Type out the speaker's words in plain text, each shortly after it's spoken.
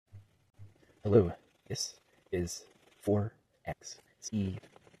Hello, this is 4X. Steve.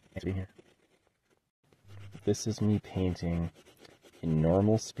 Thanks for being here. This is me painting in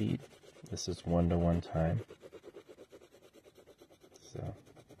normal speed. This is 1:1 time. So.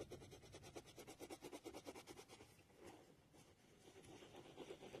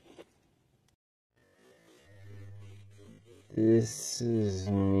 This is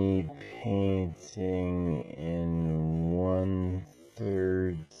me painting in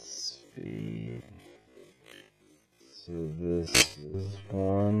 1/3 speed. So this is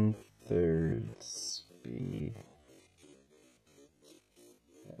 1/3 speed.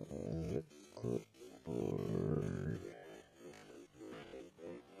 The clipboard.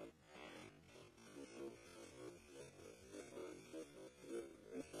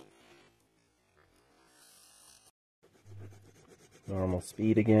 Normal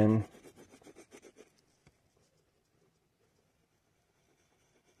speed again.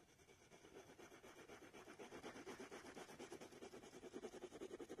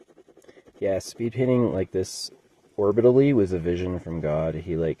 Yeah, speed painting like this orbitally was a vision from God.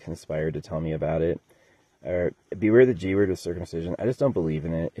 He conspired to tell me about it. Or beware the G word with circumcision. I just don't believe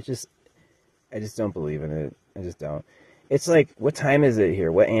in it. I just don't believe in it. I just don't. It's like, what time is it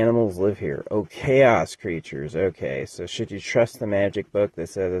here? What animals live here? Oh, chaos creatures. Okay, so should you trust the magic book that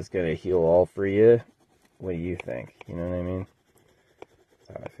says it's going to heal all for you? What do you think? You know what I mean?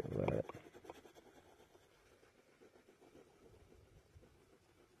 That's how I feel about it.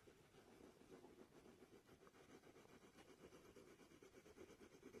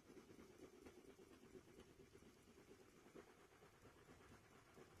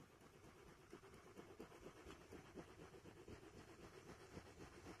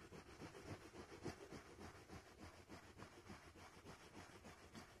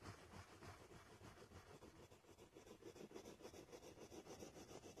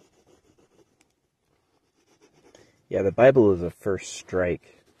 Yeah, the Bible is a first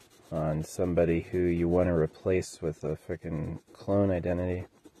strike on somebody who you want to replace with a freaking clone identity.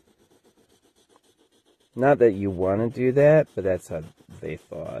 Not that you want to do that, but that's how they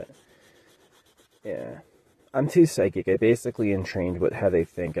thought. Yeah. I'm too psychic. I basically entrained how they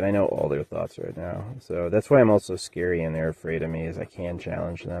think, and I know all their thoughts right now. So that's why I'm also scary and they're afraid of me, is I can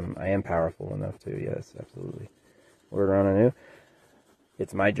challenge them. I am powerful enough to, yes, absolutely. Lord Ronanu,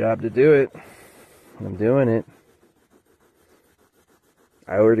 it's my job to do it. I'm doing it.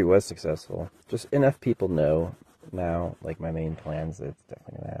 I already was successful. Just enough people know now, like my main plans, that it's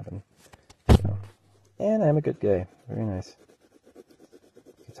definitely going to happen. So. And I'm a good guy. Very nice.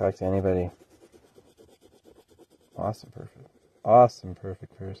 Can talk to anybody. Awesome, perfect. Awesome,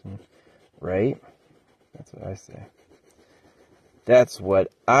 perfect person. Right? That's what I say. That's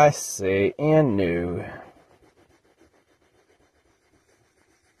what I say and knew.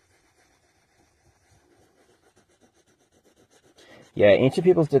 Yeah, ancient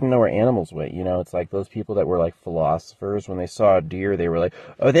peoples didn't know where animals went. You know, it's like those people that were like philosophers. When they saw a deer, they were like,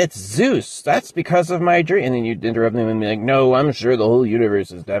 "Oh, that's Zeus. That's because of my dream." And then you'd interrupt them and be like, "No, I'm sure the whole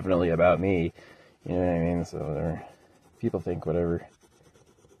universe is definitely about me." You know what I mean? So whatever. People think whatever.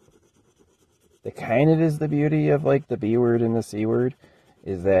 That kind of is the beauty of like the B word and the C word,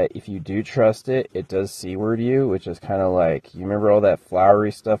 is that if you do trust it, it does C word you, which is kind of like, you remember all that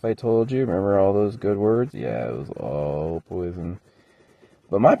flowery stuff I told you? Remember all those good words? Yeah, it was all poison.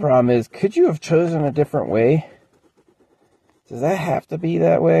 But my problem is, could you have chosen a different way? Does that have to be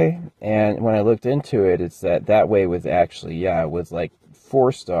that way? And when I looked into it, it's that way was actually, yeah, it was like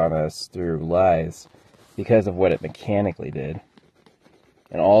forced on us through lies because of what it mechanically did.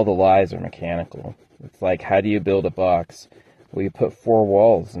 And all the lies are mechanical. It's like, how do you build a box? Well, you put 4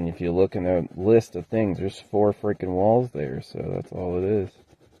 walls, and if you look in the list of things, there's 4 freaking walls there, so that's all it is.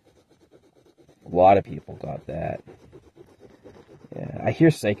 A lot of people got that. Yeah, I hear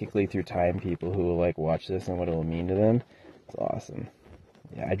psychically through time people who will like watch this and what it'll mean to them. It's awesome.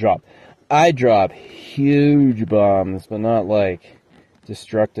 Yeah, I drop huge bombs, but not like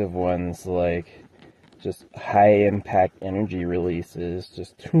destructive ones, like just high impact energy releases.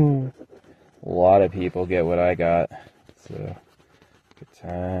 Just a lot of people get what I got. So good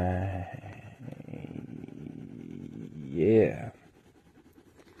time. Yeah.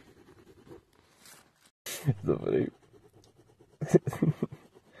 So funny.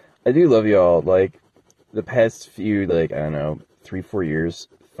 I do love y'all. Like, the past few, like, I don't know, 3, 4 years,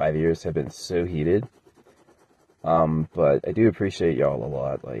 5 years have been so heated. But I do appreciate y'all a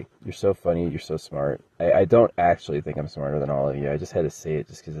lot. Like, you're so funny, you're so smart. I don't actually think I'm smarter than all of you. I just had to say it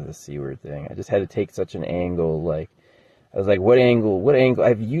just because of the C word thing. I just had to take such an angle. Like, I was like, what angle?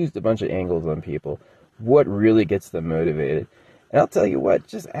 I've used a bunch of angles on people. What really gets them motivated? And I'll tell you what,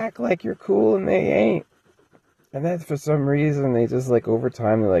 just act like you're cool and they ain't. And then for some reason, they just like over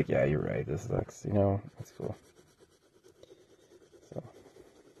time, they're like, yeah, you're right, this sucks, you know, it's cool. So,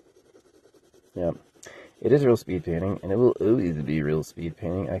 yeah. It is real speed painting, and it will always be real speed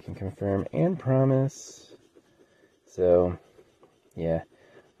painting, I can confirm and promise. So, yeah.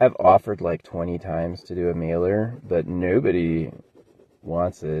 I've offered like 20 times to do a mailer, but nobody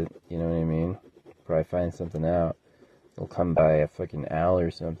wants it, you know what I mean? Probably find something out. They'll come by a fucking owl or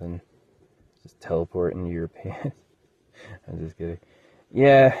something. Just teleport into your pants. I'm just kidding.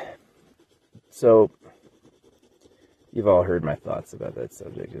 Yeah, so, you've all heard my thoughts about that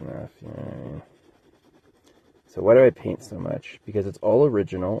subject enough, you know what I mean? So why do I paint so much? Because it's all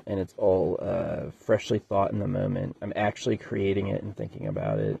original and it's all freshly thought in the moment. I'm actually creating it and thinking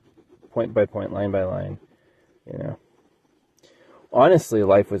about it, point by point, line by line, you know. Honestly,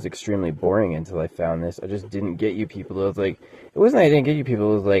 life was extremely boring until I found this. I just didn't get you people. It was like, it wasn't I didn't get you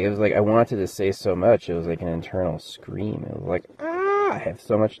people. It was like I wanted to say so much. It was like an internal scream. It was like, I have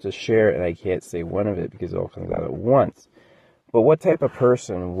so much to share and I can't say one of it because it all comes out at once. But what type of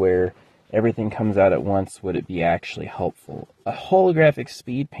person where everything comes out at once would it be actually helpful? A holographic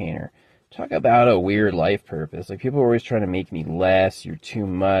speed painter. Talk about a weird life purpose. Like, people are always trying to make me less. You're too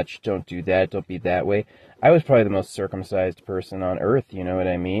much. Don't do that. Don't be that way. I was probably the most circumcised person on earth, you know what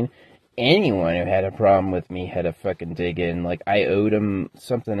I mean? Anyone who had a problem with me had to fucking dig in. Like, I owed them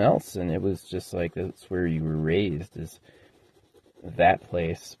something else, and it was just like, that's where you were raised, is that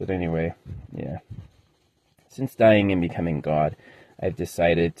place. But anyway, yeah. Since dying and becoming God, I've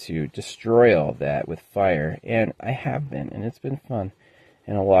decided to destroy all that with fire, and I have been, and it's been fun.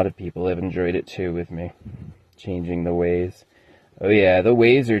 And a lot of people have enjoyed it too with me, changing the ways. Oh yeah, the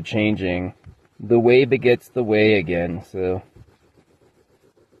ways are changing. The way begets the way again, so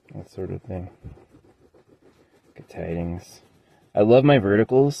that sort of thing. Good tidings. I love my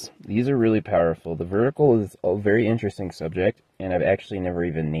verticals. These are really powerful. The vertical is a very interesting subject, and I've actually never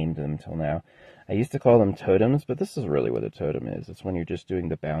even named them till now. I used to call them totems, but this is really what a totem is. It's when you're just doing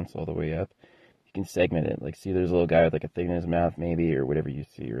the bounce all the way up. You can segment it. Like, see, there's a little guy with like a thing in his mouth, maybe, or whatever you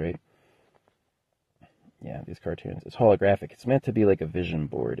see, right? Yeah, these cartoons. It's holographic. It's meant to be like a vision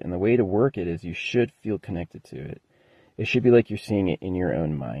board. And the way to work it is you should feel connected to it. It should be like you're seeing it in your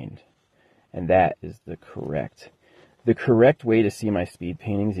own mind. And that is the correct way to see my speed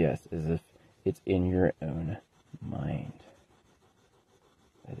paintings, yes, is if it's in your own mind.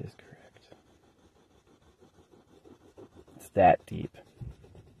 That is correct. It's that deep.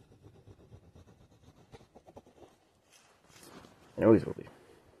 It always will be.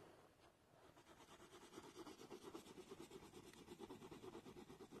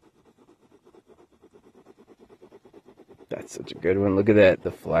 That's such a good one. Look at that,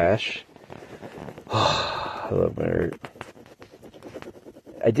 the flash. I love my art.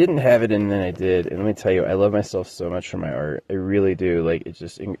 I didn't have it and then I did, and let me tell you, I love myself so much for my art. I really do. Like,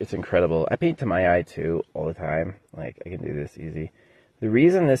 it's incredible. I paint to my eye too, all the time. Like, I can do this easy. The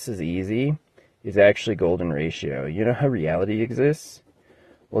reason this is easy is actually golden ratio. You know how reality exists?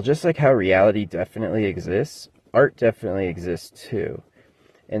 Well, just like how reality definitely exists, art definitely exists too.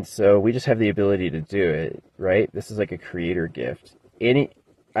 And so we just have the ability to do it, right? This is like a creator gift.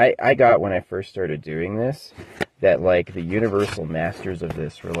 I got when I first started doing this that like the universal masters of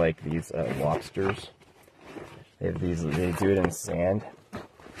this were like these lobsters. They do it in sand.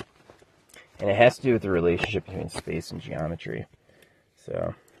 And it has to do with the relationship between space and geometry.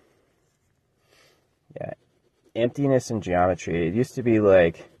 So, yeah. Emptiness and geometry. It used to be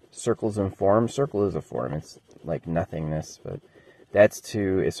like circles and form. Circle is a form. It's like nothingness, but that's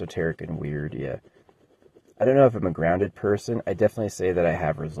too esoteric and weird, yeah. I don't know if I'm a grounded person. I definitely say that I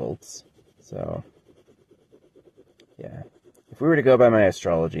have results. So, yeah. If we were to go by my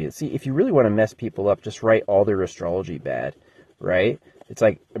astrology, see, if you really want to mess people up, just write all their astrology bad, right? It's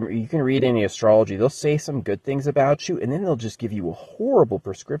like, you can read any astrology, they'll say some good things about you, and then they'll just give you a horrible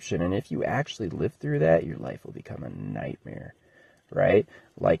prescription, and if you actually live through that, your life will become a nightmare, right?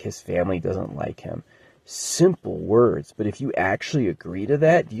 Like his family doesn't like him. Simple words, but if you actually agree to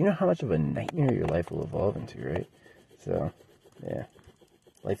that, do you know how much of a nightmare your life will evolve into, right? So, yeah.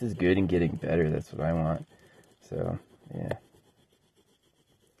 Life is good and getting better, that's what I want. So, yeah.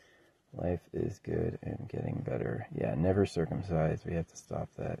 Life is good and getting better. Yeah, never circumcised. We have to stop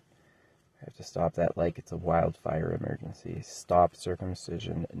that. We have to stop that like it's a wildfire emergency. Stop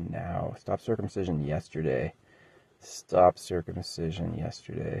circumcision now. Stop circumcision yesterday. Stop circumcision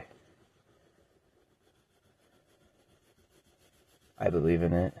yesterday. I believe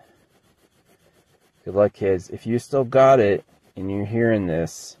in it. Good luck, kids. If you still got it and you're hearing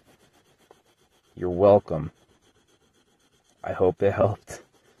this, you're welcome. I hope it helped.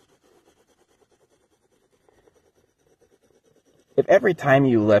 If every time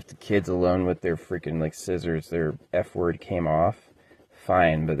you left kids alone with their freaking, like, scissors, their F word came off,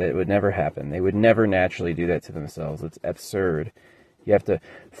 fine, but it would never happen. They would never naturally do that to themselves. It's absurd. You have to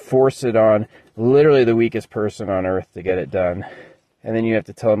force it on literally the weakest person on earth to get it done. And then you have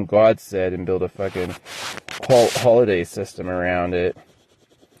to tell them God said and build a fucking holiday system around it.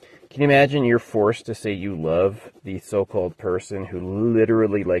 Can you imagine you're forced to say you love the so-called person who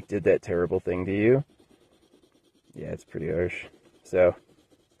literally, like, did that terrible thing to you? Yeah, it's pretty harsh. So,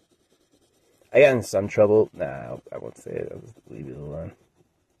 I got in some trouble. Nah, I won't say it. I'll just leave it alone.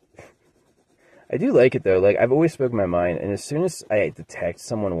 I do like it, though. Like, I've always spoken my mind, and as soon as I detect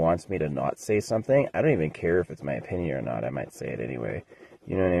someone wants me to not say something, I don't even care if it's my opinion or not. I might say it anyway.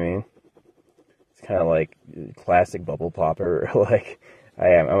 You know what I mean? It's kind of like classic bubble popper. Like,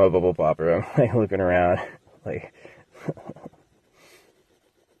 I'm a bubble popper. I'm, like, looking around. Like,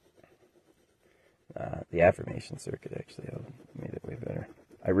 the affirmation circuit actually made it way better.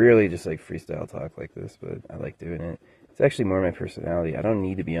 I rarely just, like, freestyle talk like this, but I like doing it. It's actually more my personality. I don't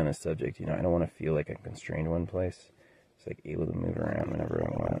need to be on a subject, you know. I don't want to feel like I'm constrained in one place. It's like able to move around whenever I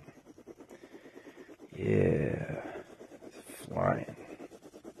want. Yeah. It's flying.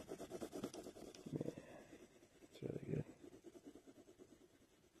 Yeah. It's really good.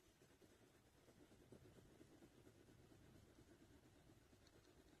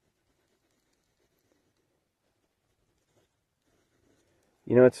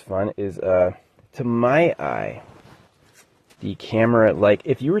 You know what's fun is, to my eye, the camera, like,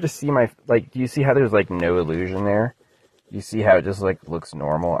 if you were to see my, like, do you see how there's, like, no illusion there? You see how it just, like, looks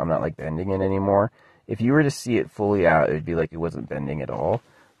normal? I'm not, like, bending it anymore. If you were to see it fully out, it would be like it wasn't bending at all.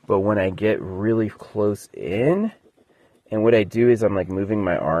 But when I get really close in, and what I do is I'm, like, moving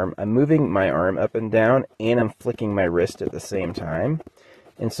my arm. I'm moving my arm up and down, and I'm flicking my wrist at the same time.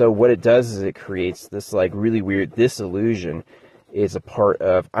 And so what it does is it creates this, like, really weird, this illusion is a part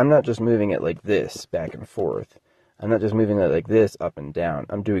of, I'm not just moving it like this, back and forth. I'm not just moving it like this, up and down.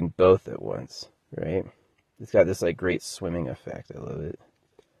 I'm doing both at once, right? It's got this, like, great swimming effect. I love it.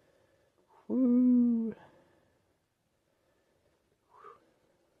 Woo.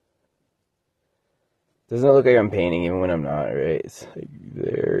 Doesn't it look like I'm painting even when I'm not, right? It's like,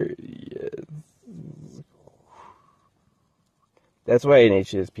 there, yes. That's why an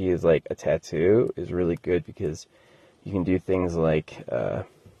HSP is, like, a tattoo is really good, because you can do things like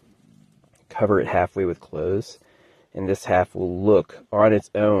cover it halfway with clothes, and this half will look on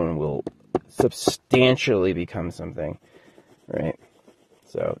its own, will substantially become something, right?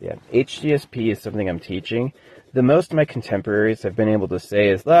 So, yeah, HGSP is something I'm teaching. The most of my contemporaries have been able to say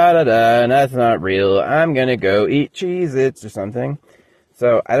is, la da da, and that's not real, I'm gonna go eat Cheez-Its or something.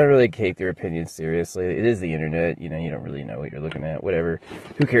 So, I don't really take their opinions seriously. It is the internet, you know, you don't really know what you're looking at, whatever.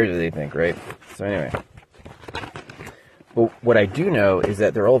 Who cares what they think, right? So, anyway. But what I do know is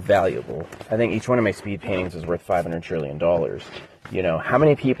that they're all valuable. I think each one of my speed paintings is worth $500 trillion. You know, how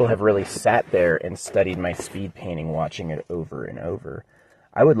many people have really sat there and studied my speed painting, watching it over and over?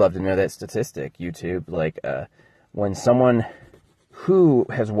 I would love to know that statistic, YouTube. Like, when someone who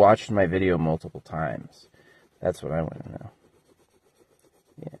has watched my video multiple times, that's what I want to know.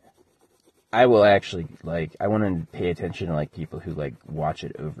 Yeah. I will actually, like, I want to pay attention to, like, people who, like, watch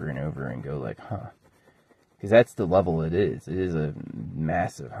it over and over and go, like, huh. Because that's the level it is. It is a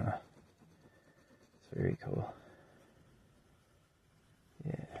massive, huh? It's very cool.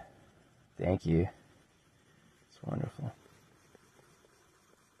 Yeah. Thank you. It's wonderful.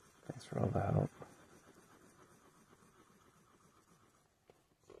 Thanks for all the help.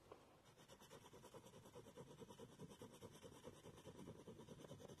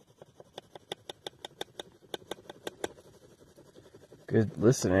 Good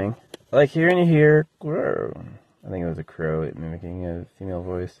listening. I like hearing you hear. I think it was a crow mimicking a female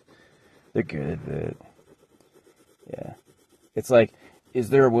voice. They're good at that. Yeah. It's like, is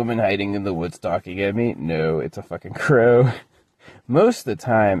there a woman hiding in the woods stalking at me? No, it's a fucking crow. Most of the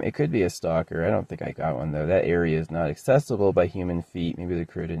time, it could be a stalker. I don't think I got one, though. That area is not accessible by human feet. Maybe the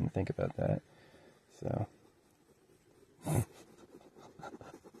crow didn't think about that. So.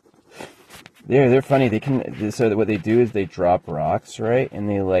 They're funny. They can, so what they do is they drop rocks, right? And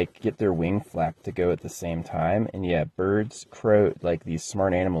they, like, get their wing flap to go at the same time. And yeah, birds, crow, like these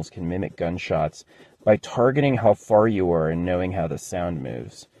smart animals can mimic gunshots by targeting how far you are and knowing how the sound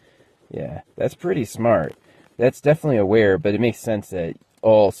moves. Yeah, that's pretty smart. That's definitely aware, but it makes sense that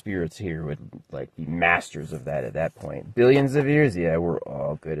all spirits here would, like, be masters of that at that point. Billions of years? Yeah, we're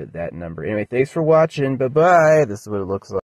all good at that number. Anyway, thanks for watching. Bye-bye. This is what it looks like.